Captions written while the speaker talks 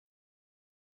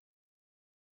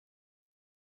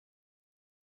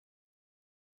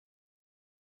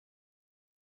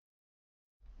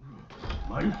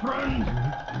My friend,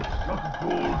 it's not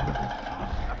gold.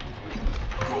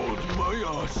 God, my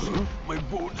ass. My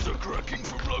bones are cracking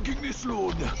from lugging this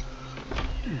load.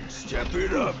 Step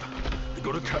it up. We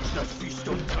gotta catch that feast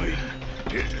on time.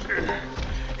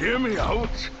 Hear me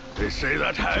out. They say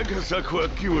that hag has her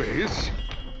quirky ways.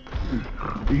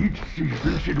 Each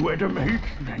season she'd wed a mate,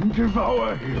 then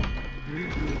devour him.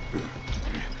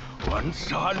 Once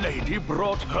our lady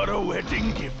brought her a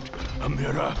wedding gift, a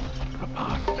mirror, a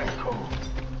past echo.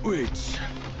 Wait.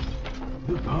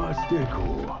 The past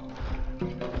echo.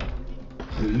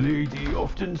 The lady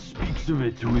often speaks of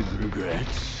it with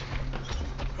regrets.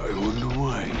 I wonder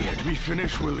why. Let me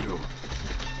finish, will you?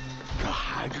 The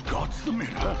hag got the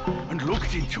mirror and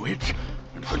looked into it,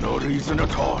 and for no reason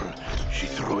at all, she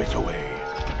threw it away.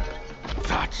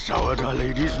 That soured our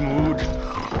lady's mood.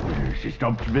 She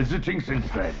stopped visiting since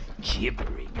then.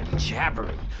 Gibbering and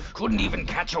jabbering. Couldn't even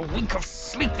catch a wink of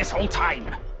sleep this whole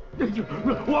time.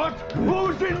 What?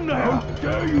 Who's in there? How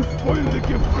dare you spoil the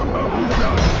gift from her who's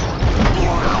done?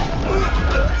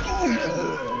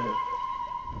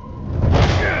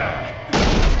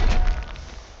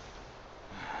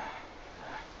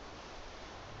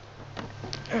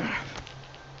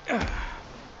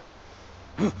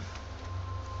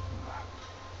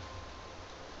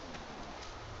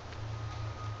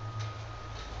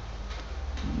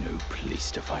 No place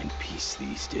to find peace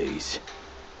these days.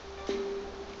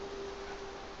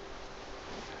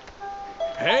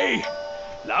 Hey!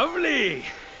 Lovely!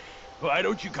 Why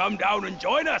don't you come down and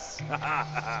join us?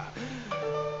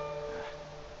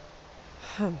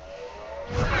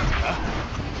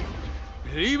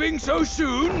 Leaving so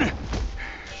soon?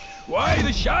 Why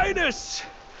the shyness?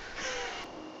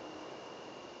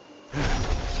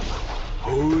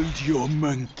 Hold your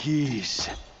monkeys.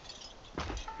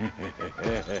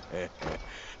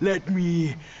 Let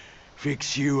me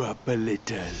fix you up a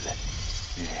little.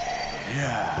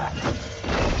 Yeah.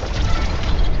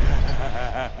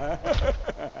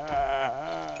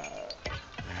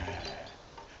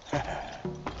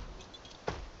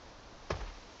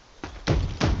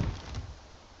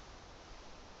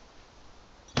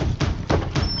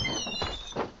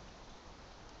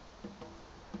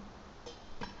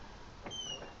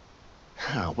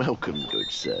 Welcome,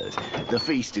 good sirs. The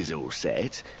feast is all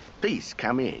set. Please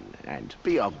come in and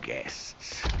be our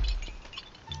guests.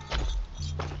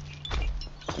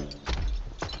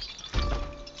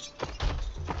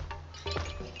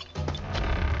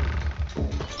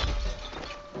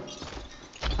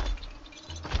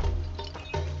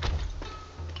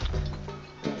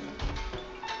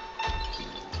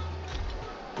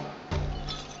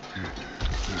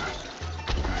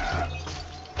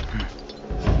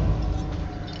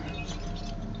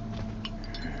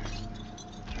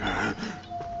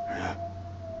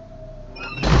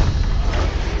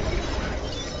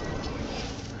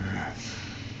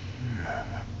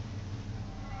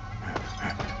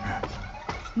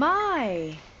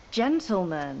 My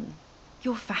gentlemen,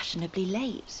 you're fashionably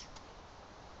late.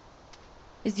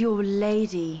 Is your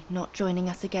lady not joining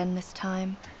us again this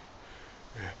time?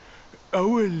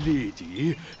 Our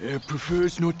lady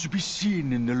prefers not to be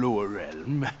seen in the lower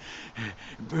realm,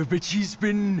 but she's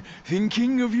been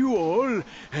thinking of you all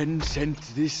and sent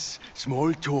this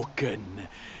small token.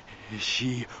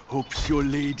 She hopes your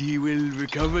lady will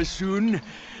recover soon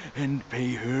and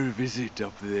pay her visit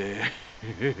up there.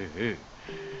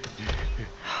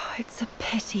 It's a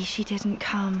pity she didn't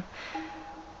come.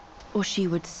 Or she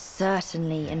would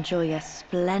certainly enjoy a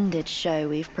splendid show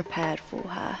we've prepared for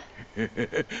her.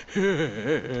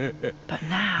 But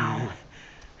now,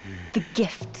 the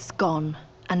gift's gone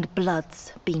and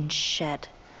blood's been shed.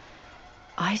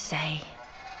 I say,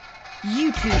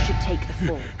 you two should take the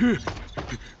fall.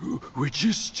 We're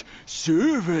just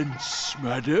servants,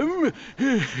 madam.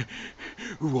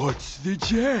 What's the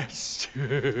jest?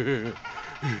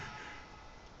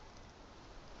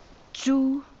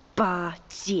 Zhu Ba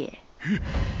Jie.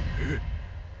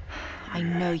 I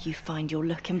know you find your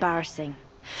look embarrassing,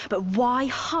 but why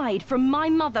hide from my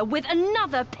mother with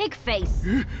another pig face?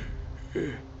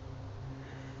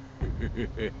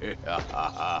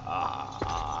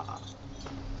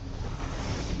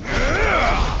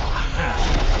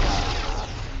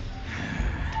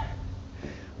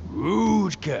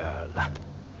 Rude girl.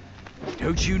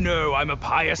 Don't you know I'm a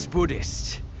pious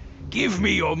Buddhist? Give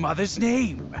me your mother's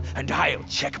name, and I'll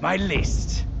check my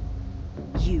list.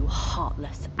 You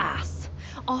heartless ass.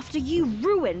 After you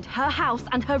ruined her house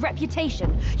and her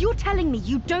reputation, you're telling me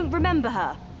you don't remember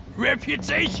her?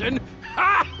 Reputation?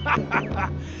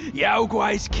 Yao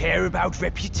Guai's care about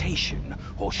reputation.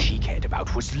 All she cared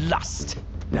about was lust.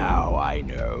 Now I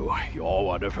know. You're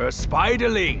one of her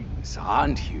spiderlings,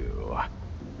 aren't you?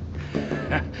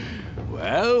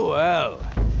 Well, well.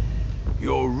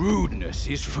 Your rudeness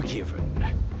is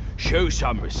forgiven. Show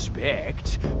some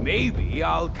respect. Maybe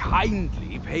I'll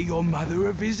kindly pay your mother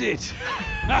a visit.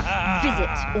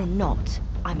 Visit or not,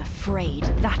 I'm afraid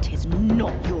that is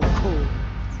not your call.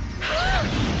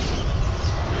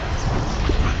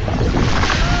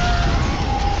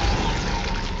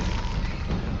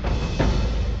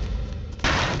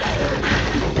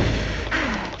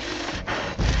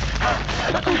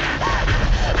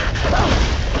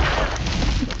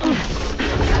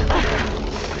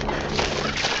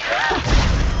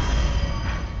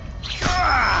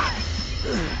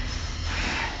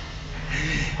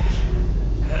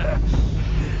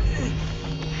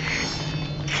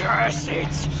 Curse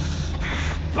it!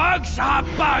 Bugs are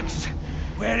bugs!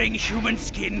 Wearing human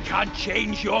skin can't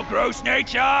change your gross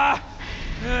nature!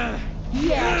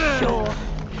 Yeah, sure.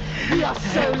 We are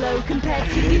so low compared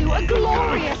to you, a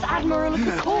glorious admiral of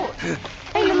the court.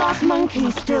 Ain't the last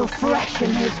monkey still fresh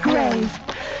in his grave?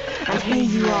 And here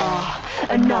you are,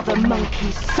 another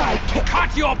monkey's sidekick.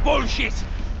 Cut your bullshit!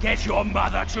 Get your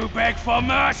mother to beg for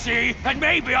mercy, and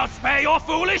maybe I'll spare your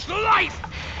foolish life!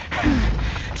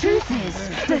 Truth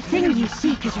is, the thing you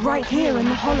seek is right here in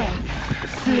the hollow.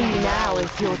 Flee now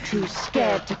if you're too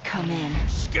scared to come in.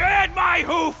 Scared my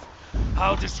hoof!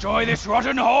 I'll destroy this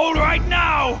rotten hole right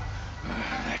now!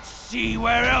 Let's see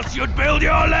where else you'd build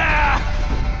your lair!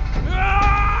 Ah!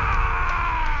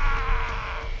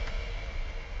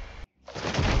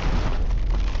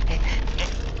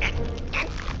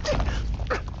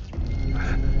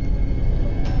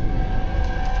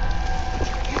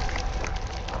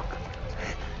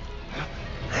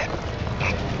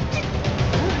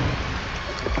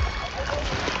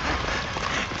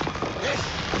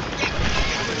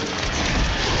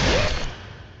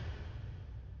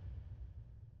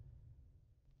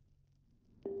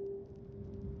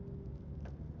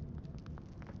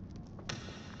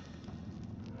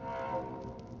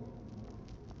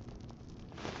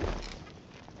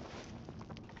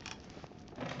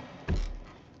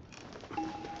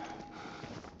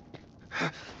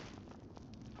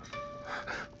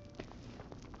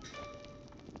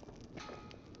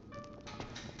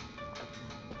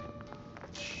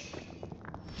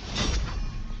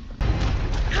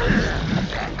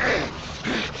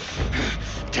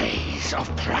 Days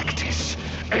of practice,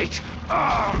 8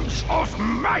 arms of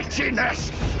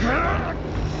mightiness.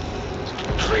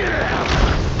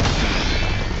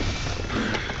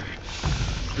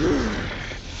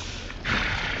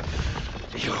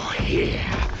 You're here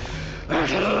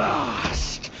at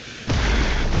last,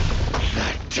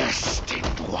 the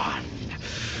destined one.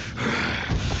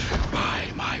 By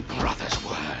my brother's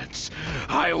words,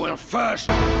 I will first...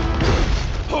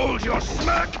 Hold your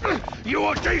smirk, you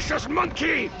audacious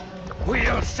monkey!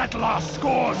 We'll settle our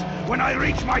scores when I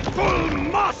reach my full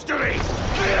mastery!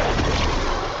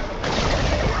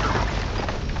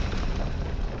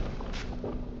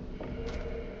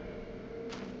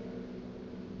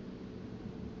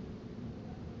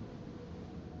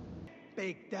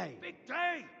 Big day. Big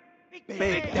day! Big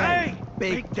day.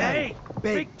 Big day.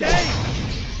 Big day.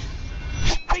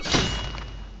 Big...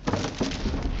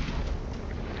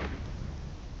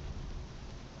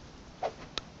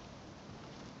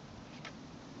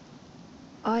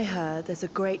 I heard there's a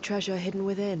great treasure hidden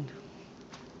within.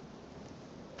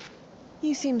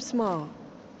 You seem smart.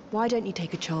 Why don't you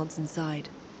take a chance inside?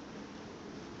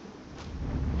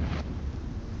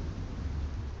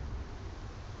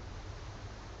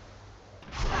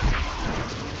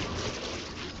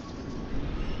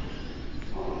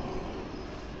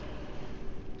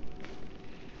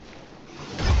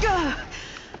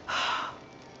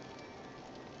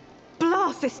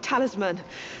 Blast this talisman!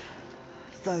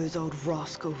 Those old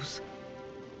rascals.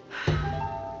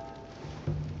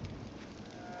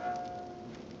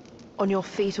 On your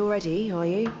feet already, are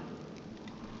you?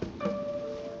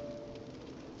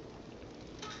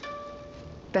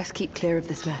 Best keep clear of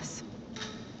this mess.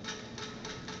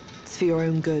 It's for your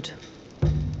own good.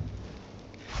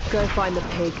 Go find the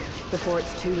pig before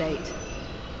it's too late.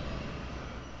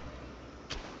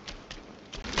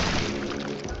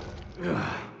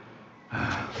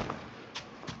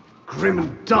 Grim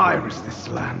and dire is this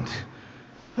land.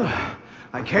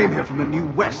 I came here from the New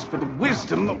West for the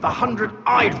wisdom of the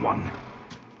 100-eyed one.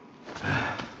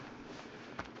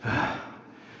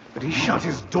 But he shut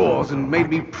his doors and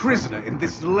made me prisoner in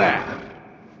this lair.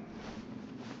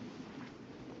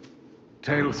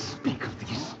 Tales speak of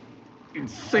these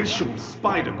insatiable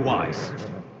spider guys.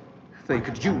 They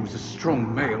could use a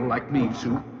strong male like me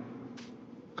to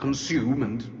consume,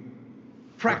 and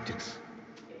practice.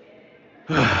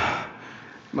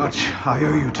 Much I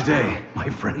owe you today, my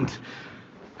friend.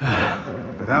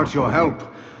 Without your help,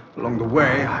 along the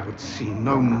way, I would see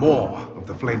no more of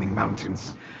the Flaming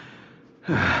Mountains.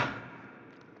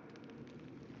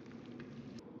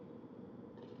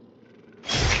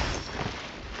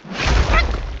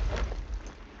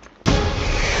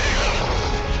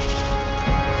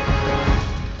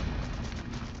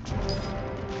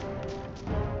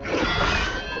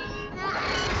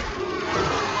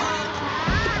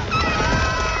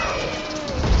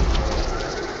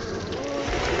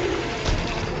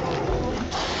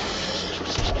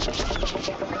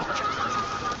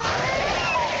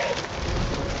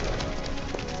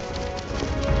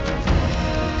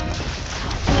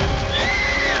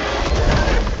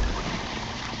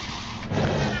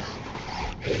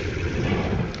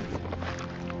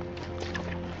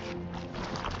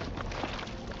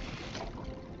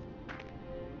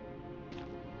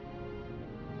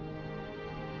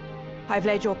 I've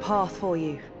laid your path for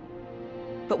you.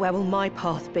 But where will my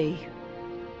path be?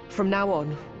 From now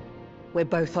on, we're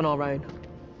both on our own.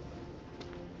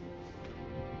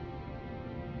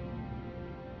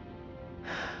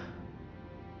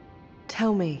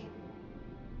 Tell me,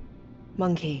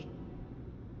 Monkey,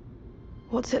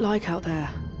 what's it like out there?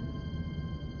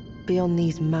 Beyond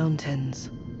these mountains?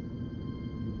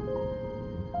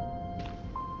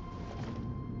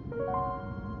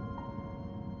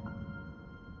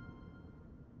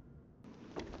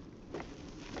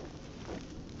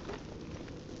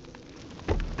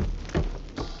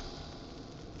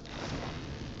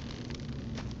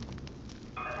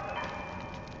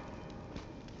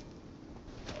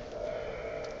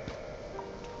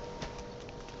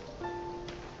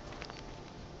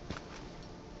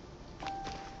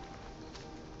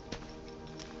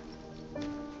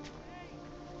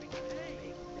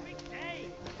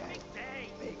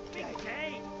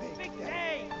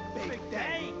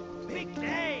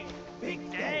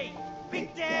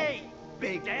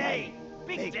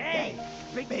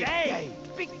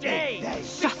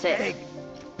 Shut it!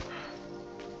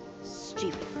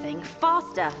 Stupid thing.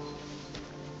 Faster!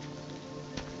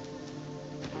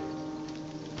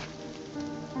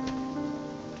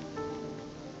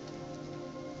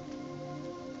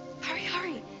 Hurry,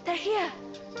 hurry! They're here!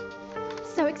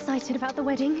 So excited about the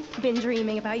wedding. Been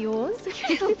dreaming about yours. You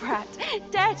little brat.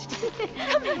 Dead.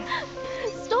 Come here.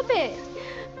 Stop it.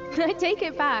 I take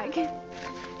it back.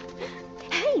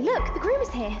 Hey, look, the groom is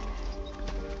here.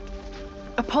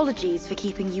 Apologies for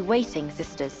keeping you waiting,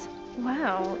 sisters.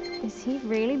 Wow, is he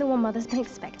really the one Mother's been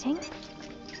expecting?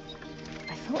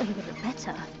 I thought he would look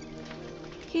better.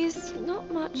 He's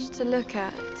not much to look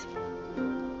at,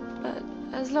 but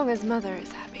as long as Mother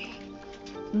is happy.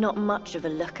 Not much of a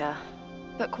looker,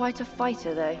 but quite a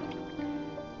fighter, though.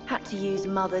 Had to use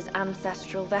Mother's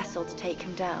ancestral vessel to take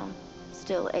him down.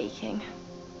 Still aching.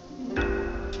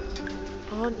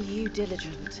 Aren't you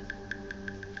diligent?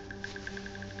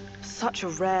 Such a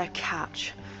rare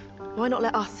catch. Why not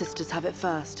let us sisters have it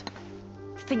first?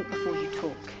 Think before you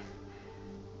talk.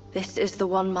 This is the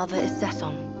one Mother is set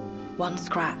on. One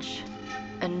scratch.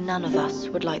 And none of us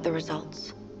would like the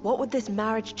results. What would this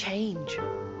marriage change?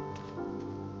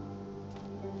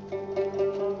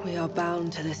 We are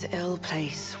bound to this ill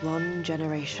place, one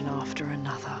generation after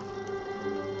another.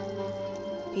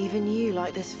 Even you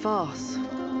like this farce.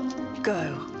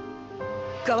 Go.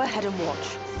 Go ahead and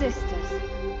watch. Sisters,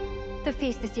 the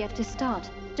feast is yet to start.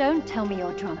 Don't tell me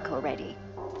you're drunk already.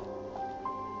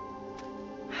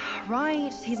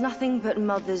 Right, he's nothing but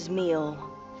Mother's meal.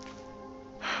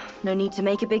 No need to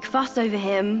make a big fuss over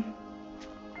him.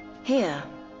 Here,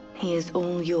 he is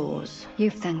all yours.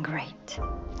 You've done great.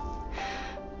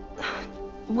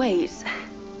 Wait.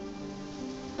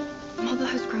 Mother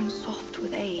has grown soft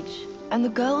with age, and the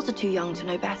girls are too young to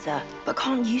know better. But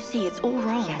can't you see it's all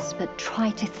wrong? Yes, but try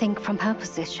to think from her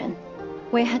position.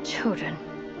 We're her children.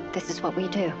 This is what we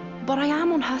do. But I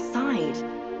am on her side.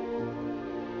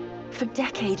 For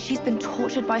decades, she's been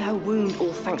tortured by her wound,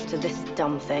 all thanks to this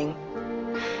dumb thing.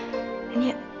 And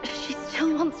yet, she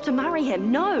still wants to marry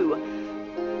him. No!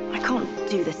 I can't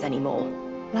do this anymore.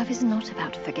 Love is not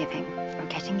about forgiving or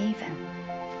getting even.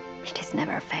 It is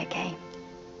never a fair game.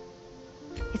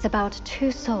 It's about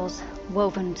two souls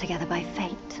woven together by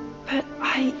fate. But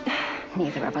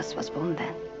Neither of us was born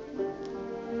then.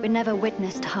 We never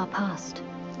witnessed her past.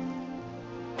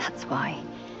 That's why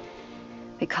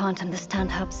we can't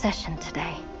understand her obsession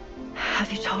today.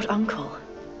 Have you told Uncle?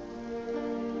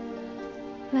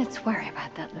 Let's worry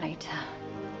about that later.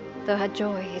 Though her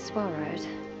joy is borrowed,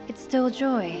 it's still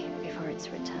joy before it's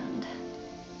returned.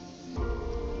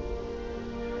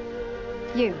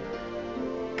 You,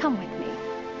 come with me.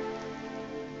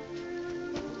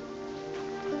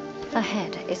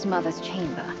 Ahead is Mother's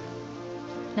chamber.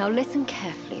 Now listen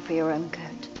carefully for your own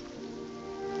good.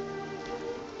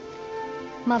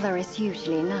 Mother is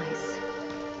usually nice,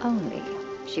 only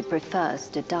she prefers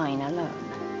to dine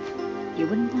alone. You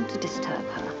wouldn't want to disturb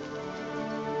her.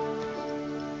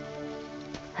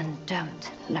 And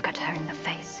don't look at her in the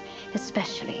face,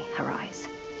 especially her eyes.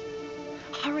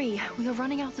 Hurry, we are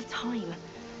running out of time.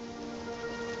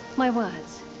 My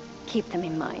words, keep them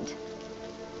in mind.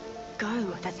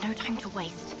 Go, there's no time to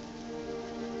waste.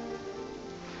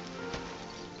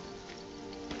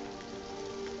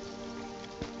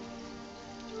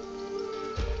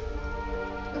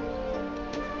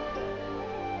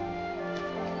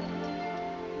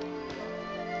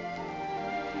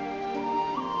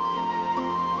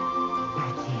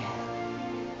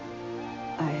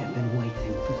 I have been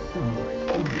waiting for so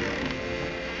long.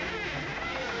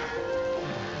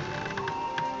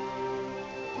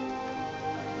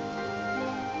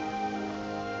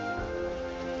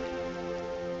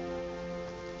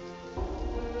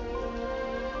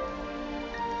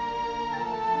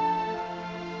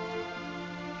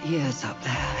 Years up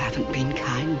there haven't been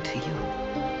kind to you.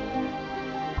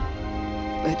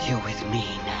 But you're with me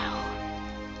now.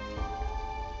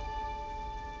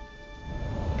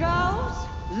 Girls,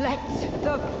 let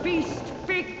the feast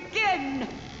begin!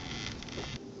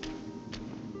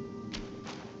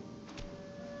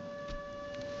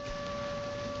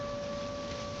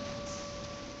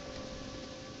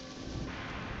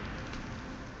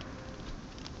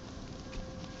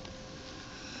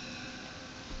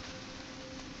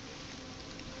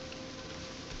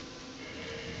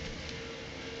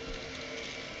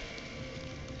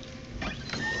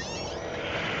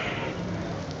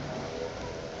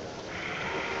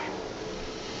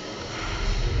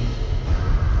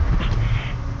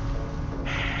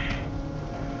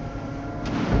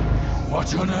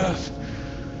 What on earth?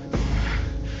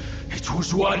 It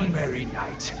was one merry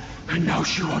night, and now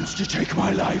she wants to take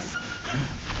my life.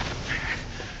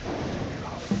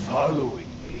 You're following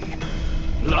me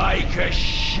like a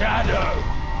shadow.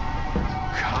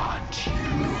 Can't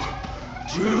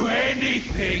you do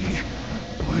anything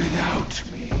without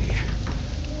me?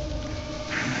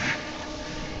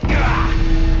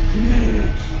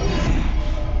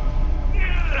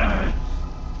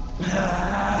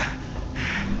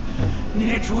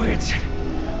 Nitwit!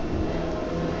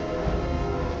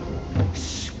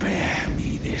 Spare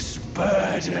me this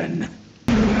burden!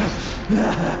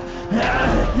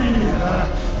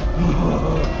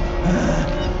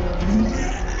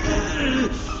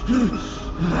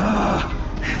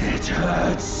 It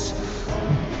hurts!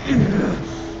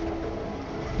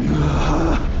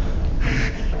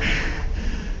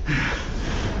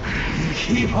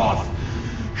 Keep off!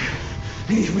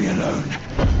 Leave me alone!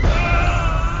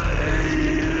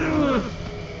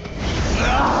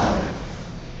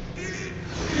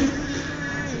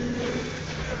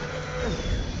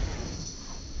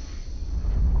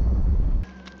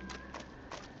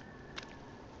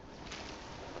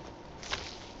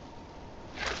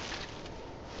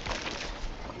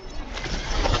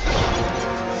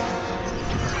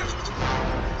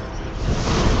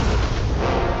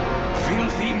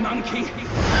 Filthy monkey!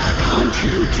 Aren't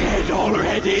you dead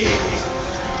already?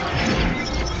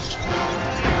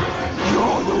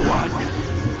 You're the one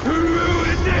who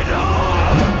ruined it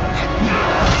all!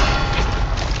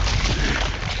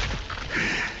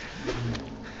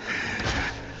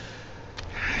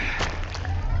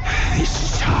 This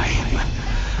time,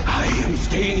 I am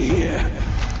staying here.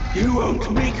 You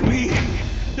won't make me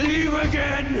leave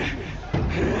again!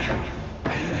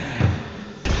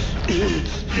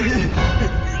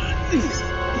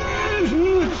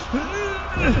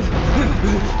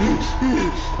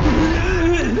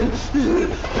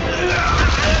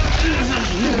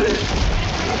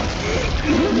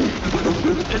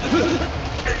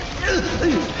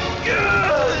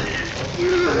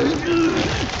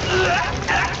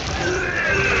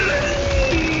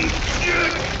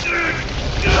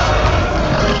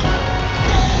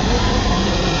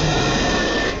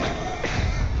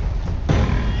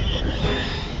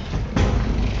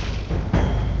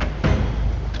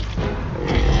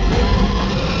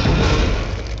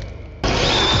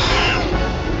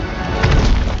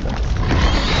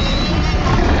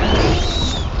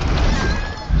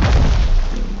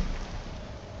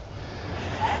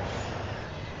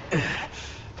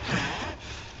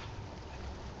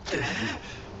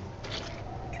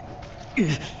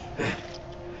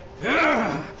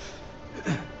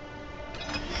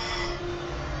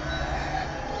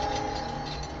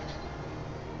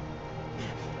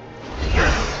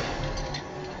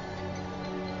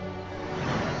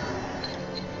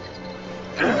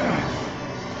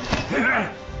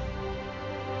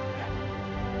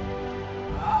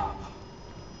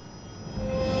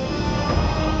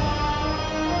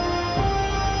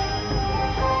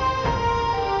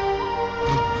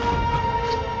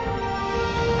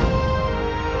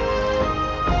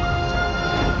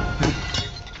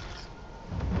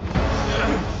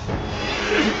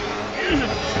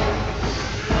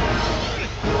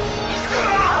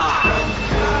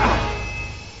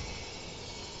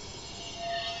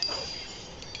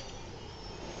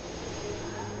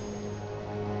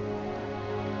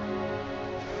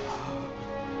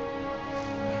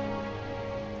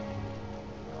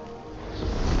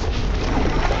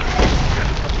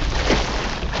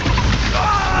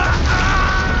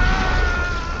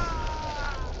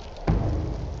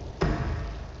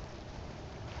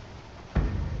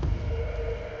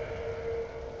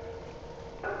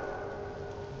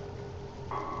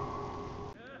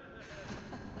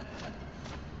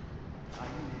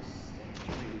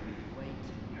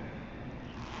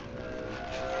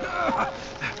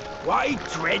 Why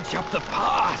dredge up the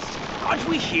past? Aren't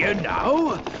we here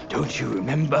now? Don't you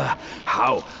remember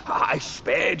how I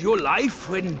spared your life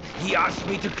when he asked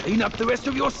me to clean up the rest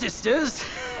of your sisters?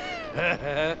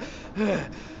 I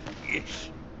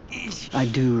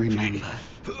do remember.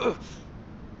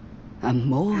 And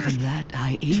more than that,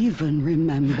 I even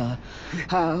remember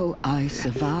how I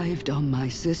survived on my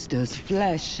sister's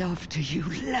flesh after you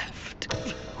left.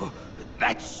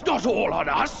 That's not all on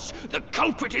us. The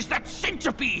culprit is that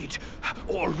centipede.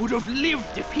 All would have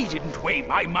lived if he didn't weigh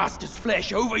my master's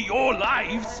flesh over your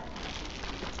lives.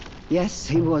 Yes,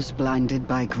 he was blinded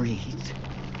by greed.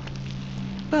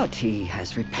 But he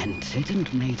has repented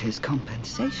and made his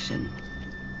compensation.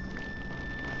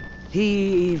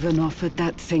 He even offered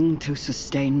that thing to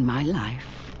sustain my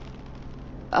life.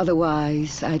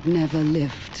 Otherwise, I'd never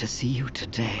live to see you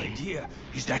today. My dear,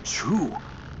 is that true?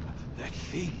 That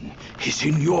thing is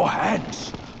in your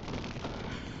hands.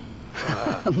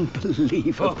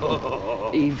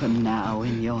 Unbelievable. Even now,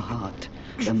 in your heart,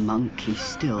 the monkey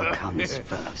still comes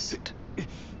first.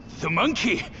 The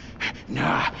monkey?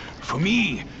 Nah, for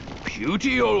me,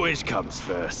 beauty always comes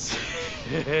first.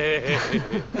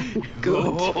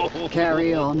 Good.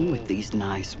 Carry on with these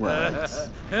nice words.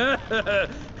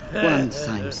 Once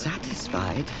I'm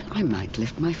satisfied, I might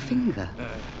lift my finger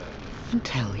and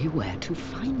tell you where to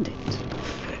find it.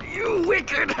 You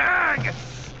wicked hag!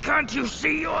 Can't you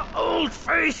see your old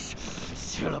face?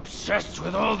 Still obsessed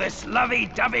with all this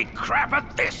lovey-dovey crap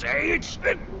at this age?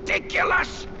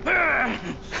 Ridiculous!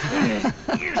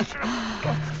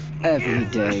 Every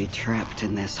day trapped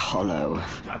in this hollow,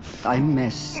 I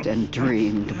missed and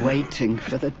dreamed, waiting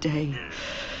for the day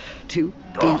to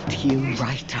eat you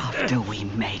right after we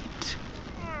mate,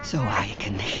 so I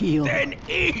can heal. Then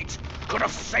eat! Could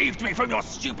have saved me from your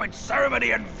stupid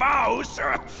ceremony and vows!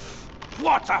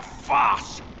 What a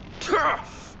farce!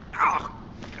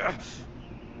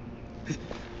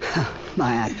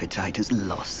 My appetite is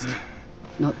lost,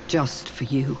 not just for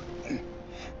you,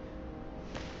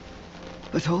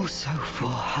 but also for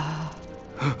her.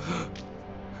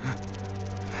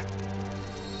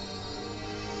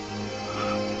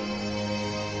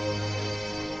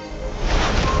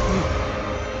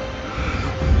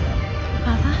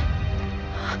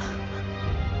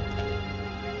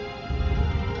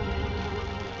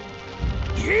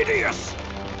 Hideous!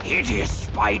 Hideous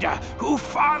spider! Who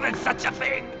fathered such a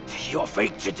thing? Your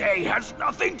fate today has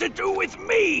nothing to do with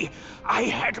me! I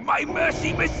had my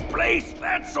mercy misplaced,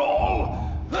 that's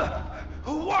all!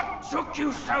 What took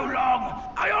you so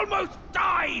long? I almost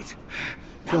died!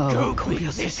 Now go call quick,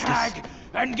 your this sisters. hag,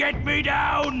 and get me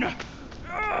down!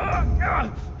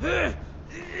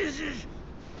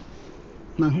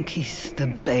 Monkey's the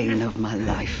bane of my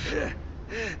life.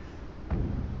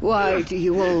 Why do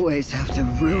you always have to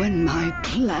ruin my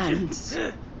plans?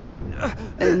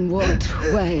 In what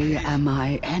way am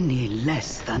I any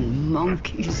less than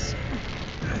monkeys?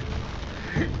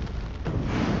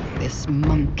 This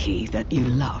monkey that you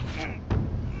love.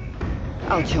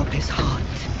 I'll chop his heart,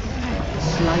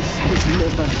 slice his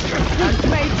liver, and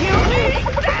make you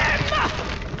eat them!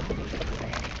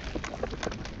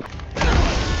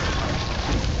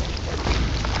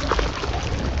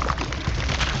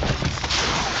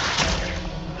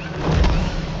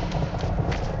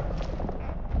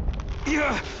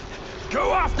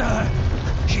 Go after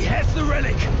her! She has the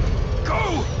relic!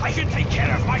 Go! I can take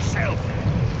care of myself!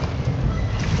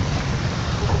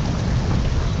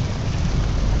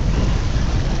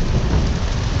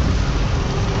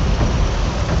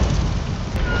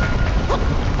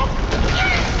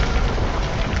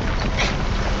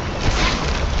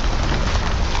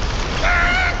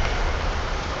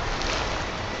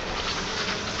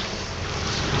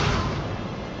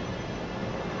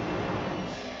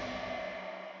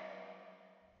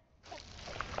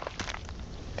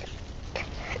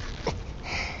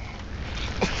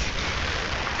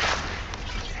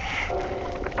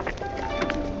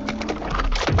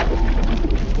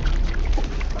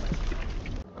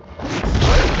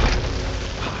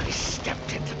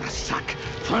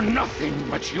 for nothing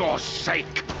but your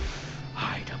sake.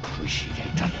 I'd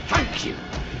appreciate a thank you,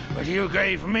 but you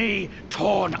gave me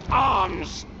torn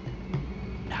arms.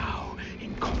 Now,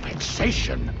 in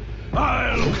compensation,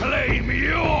 I'll claim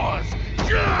yours!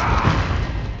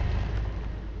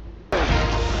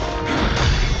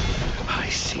 I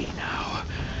see now.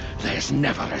 There's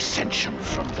never ascension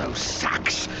from those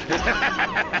sacks.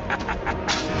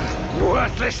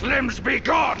 Worthless limbs be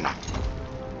gone!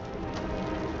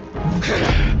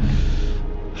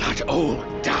 That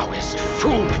old Taoist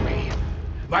fooled me.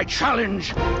 My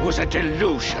challenge was a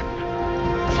delusion.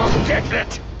 Forget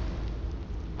it!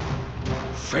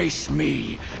 Face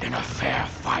me in a fair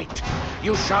fight.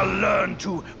 You shall learn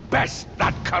to best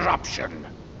that corruption.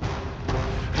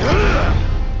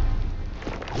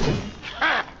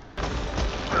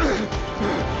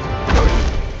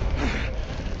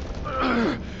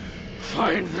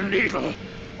 Find the needle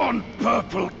on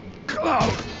Purple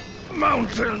Cloud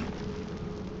Mountain.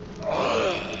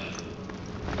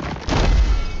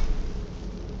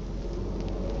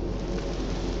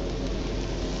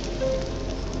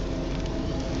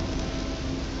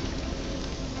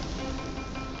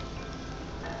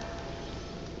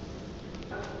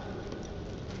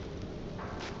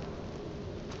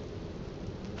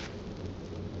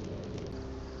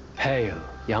 Hail,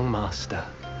 young master.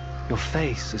 Your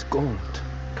face is gaunt,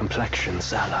 complexion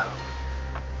sallow.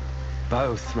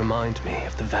 Both remind me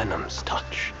of the venom's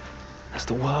touch, as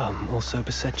the worm also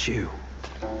beset you.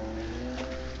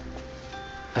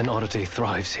 An oddity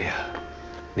thrives here,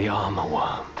 the armor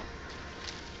worm.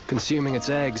 Consuming its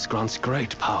eggs grants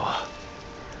great power.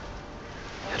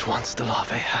 Yet once the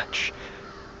larvae hatch,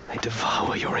 they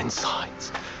devour your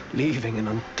insides, leaving an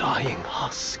undying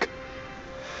husk.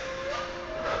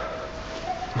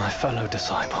 My fellow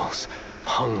disciples,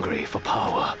 hungry for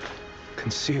power,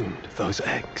 consumed those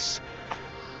eggs.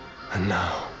 And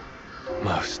now,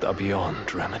 most are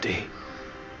beyond remedy.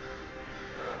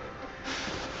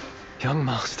 Young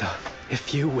master,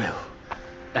 if you will,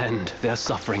 end their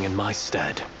suffering in my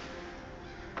stead.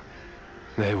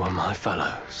 They were my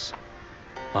fellows.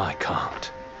 I can't.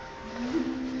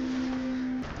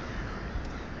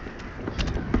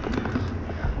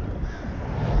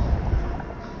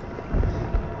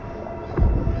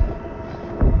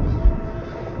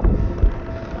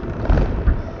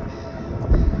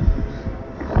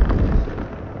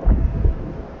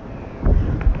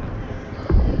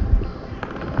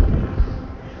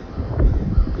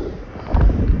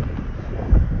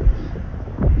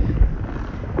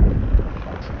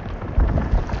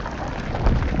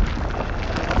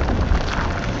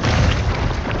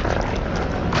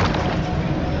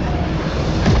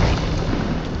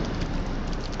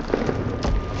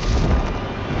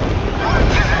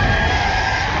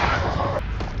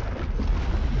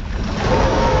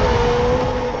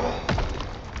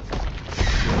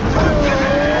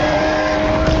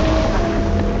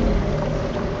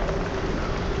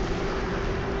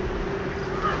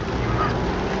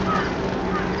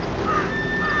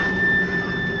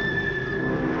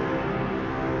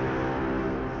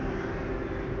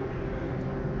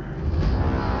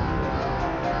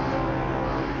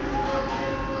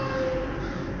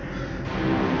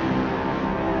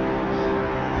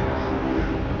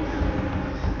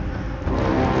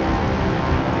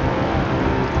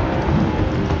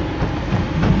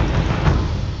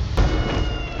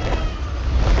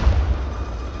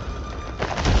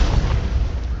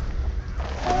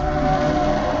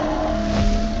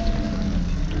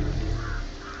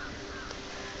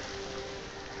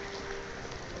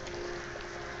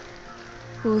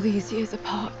 All these years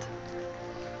apart.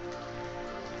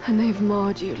 And they've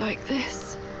marred you like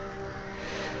this.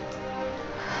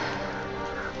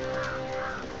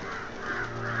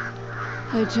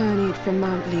 I journeyed from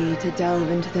Mount Lee to delve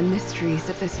into the mysteries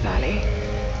of this valley.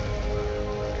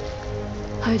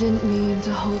 I didn't mean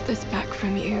to hold this back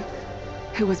from you.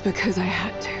 It was because I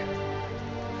had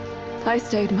to. I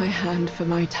stayed my hand for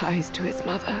my ties to his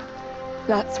mother.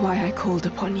 That's why I called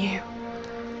upon you.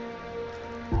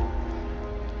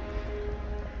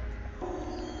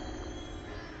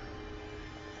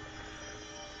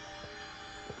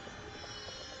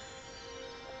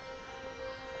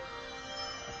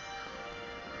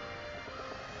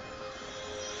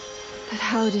 But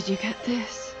how did you get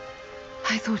this?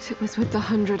 I thought it was with the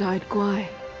 100-eyed Guai.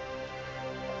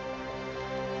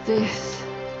 This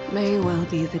may well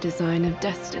be the design of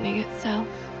destiny itself.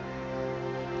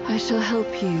 I shall help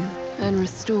you and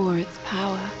restore its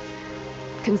power.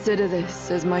 Consider this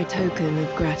as my token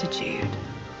of gratitude.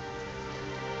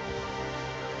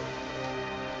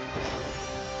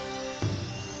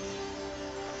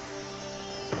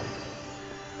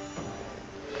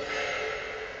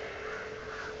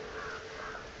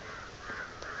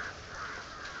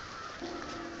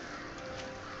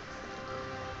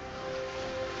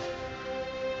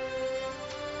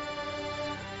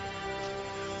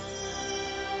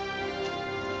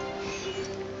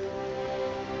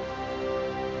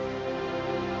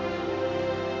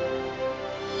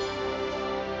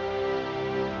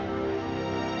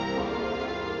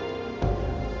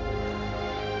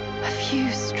 few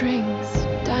strings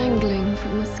dangling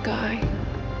from the sky.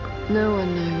 No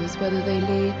one knows whether they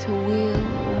lead to weal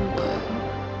or woe.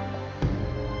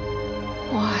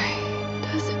 Why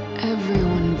does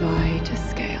everyone vie to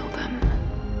scale them?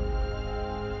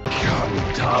 Come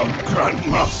down,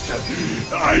 Grandmaster.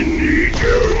 I need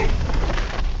you.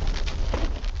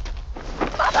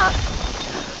 Mother!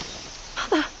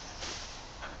 Mother!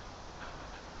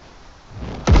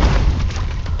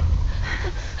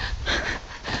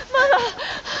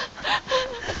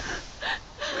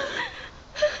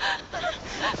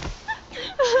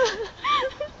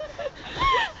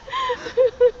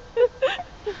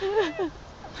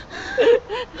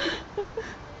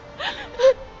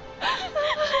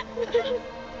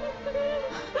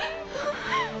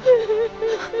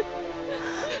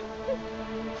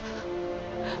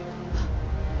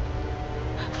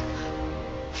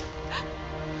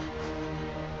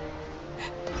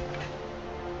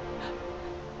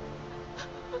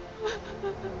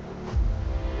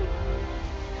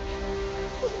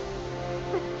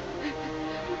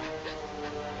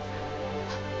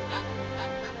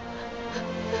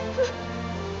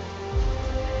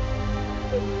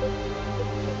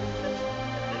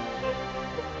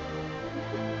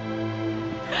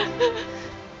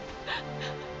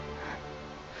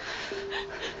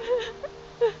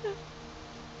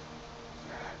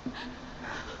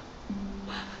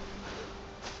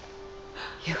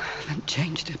 You haven't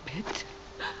changed a bit.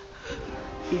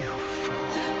 You fool.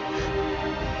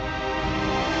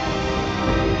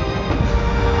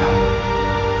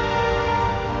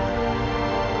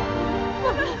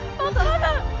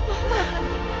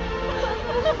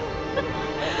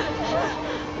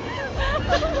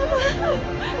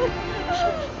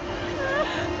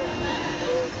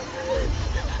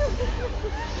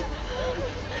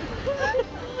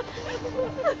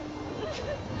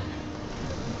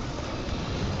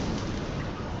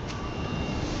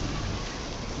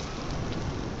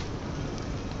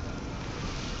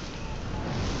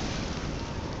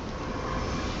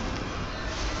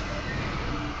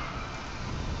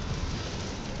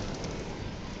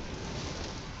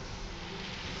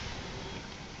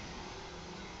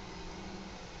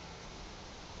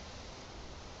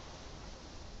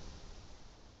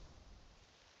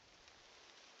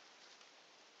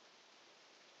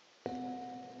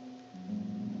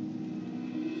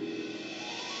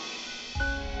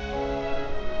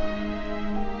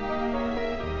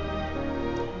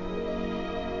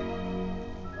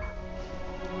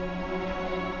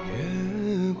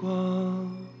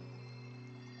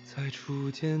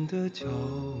初见的交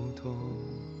通，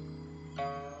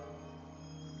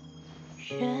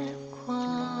月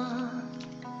光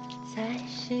在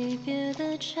惜别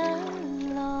的城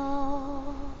楼，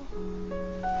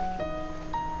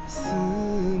思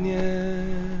念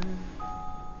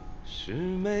是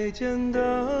眉间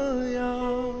的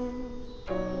痒，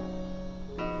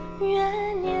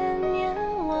愿念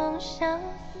念望相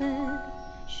思，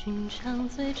寻常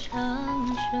最长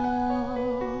久。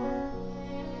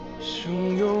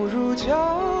汹涌如江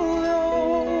流，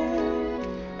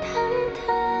忐忑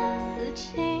似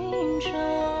轻舟，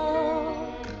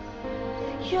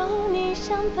有你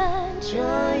相伴，这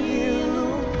一路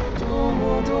多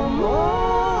么多么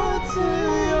自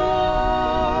由。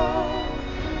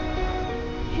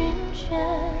云卷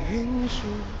云舒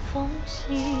风起，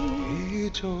一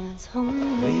种从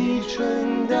立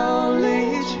春到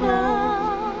立秋，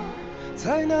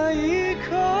在那一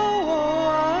刻我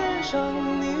爱上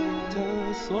你的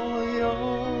所有。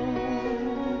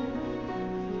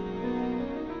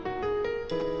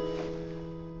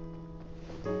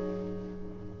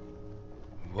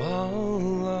忘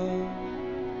了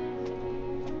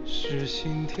是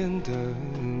心田的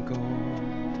沟，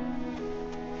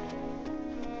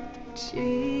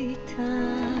记得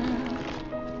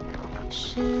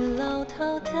是老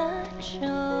套的酒，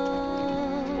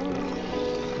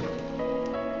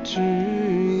指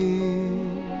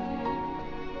引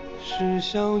是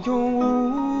相拥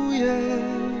无言。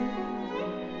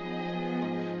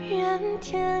愿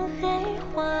天黑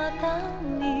花当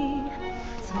你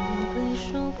总会说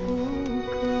不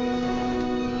够。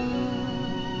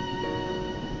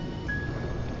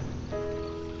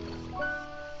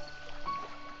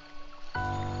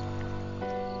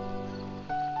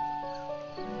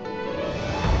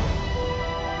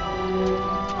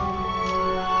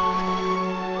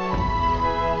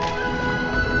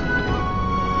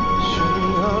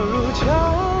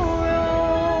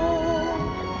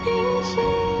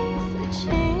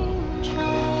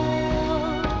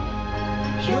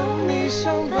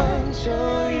这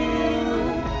一路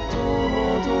多么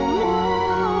多么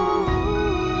无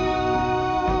忧，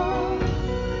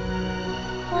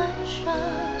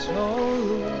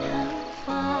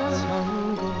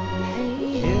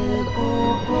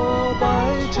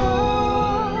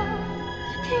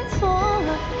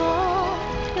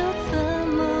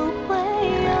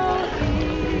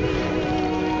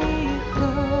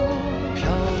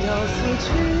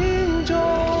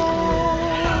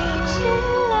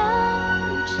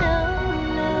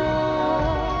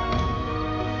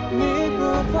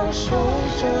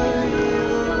着一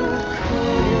路可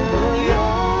有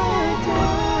的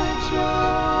酒，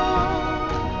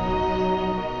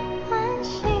欢喜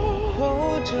或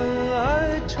真爱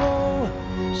中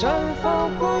绽放，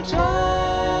或者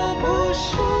不是，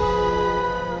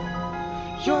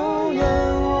永远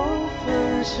无分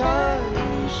下一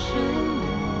世轮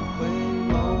回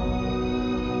梦。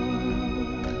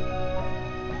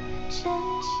真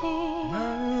情难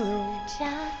留假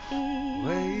意为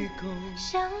狗，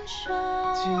相守，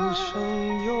今生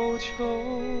有求，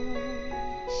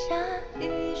下一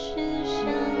世相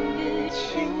遇，情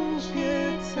节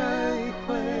再会。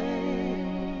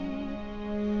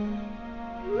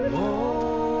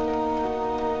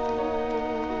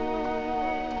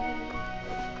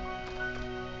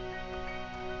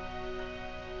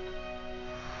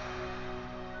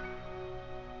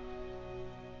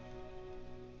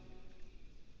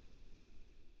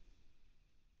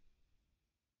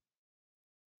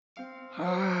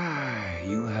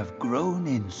You have grown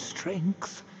in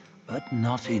strength, but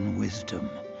not in wisdom.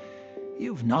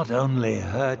 You've not only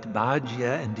hurt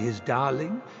Bajia and his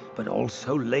darling, but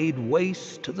also laid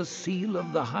waste to the seal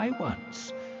of the High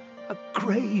Ones. A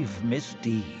grave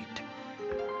misdeed.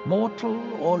 Mortal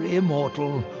or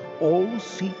immortal, all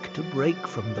seek to break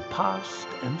from the past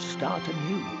and start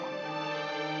anew.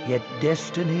 Yet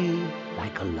destiny,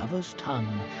 like a lover's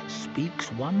tongue,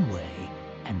 speaks one way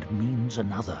and means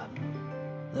another.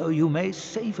 Though you may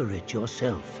savor it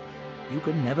yourself, you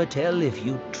can never tell if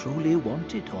you truly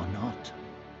want it or not.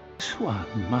 This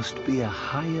one must be a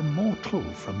high immortal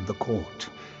from the court.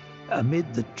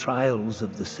 Amid the trials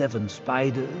of the 7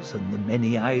 spiders and the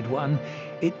many-eyed one,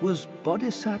 it was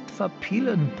Bodhisattva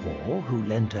Pilanpor who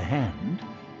lent a hand.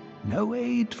 No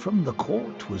aid from the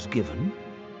court was given.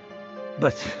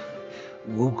 But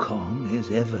Wukong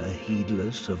is ever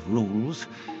heedless of rules.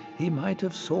 He might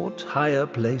have sought higher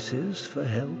places for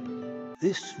help.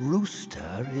 This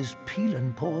rooster is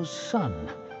Pilanpor's son,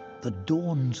 the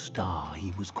Dawn Star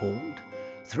he was called.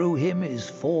 Through him is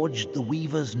forged the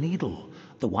Weaver's Needle,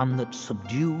 the one that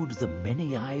subdued the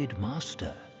many-eyed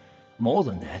master. More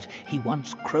than that, he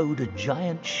once crowed a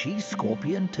giant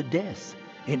she-scorpion to death.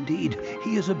 Indeed,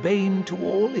 he is a bane to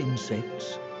all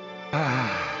insects.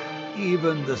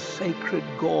 Even the sacred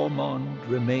gourmand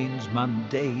remains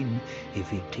mundane if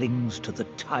he clings to the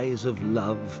ties of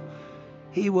love.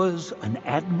 He was an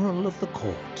admiral of the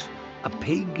court, a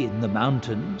pig in the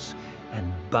mountains,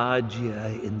 and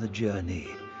Bajia in the journey.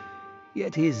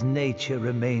 Yet his nature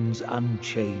remains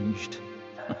unchanged.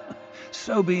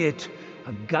 So be it.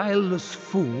 A guileless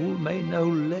fool may know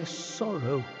less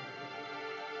sorrow.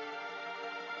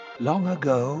 Long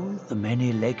ago, the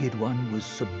many-legged one was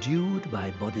subdued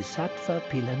by Bodhisattva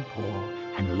Pilanpor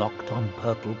and locked on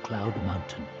Purple Cloud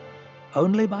Mountain.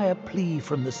 Only by a plea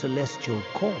from the celestial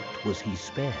court was he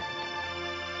spared.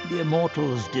 The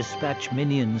immortals dispatch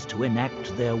minions to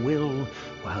enact their will,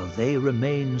 while they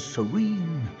remain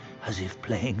serene, as if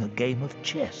playing a game of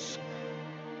chess.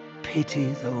 Pity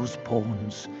those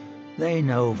pawns. They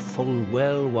know full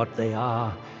well what they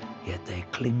are, yet they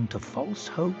cling to false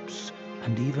hopes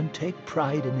and even take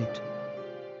pride in it.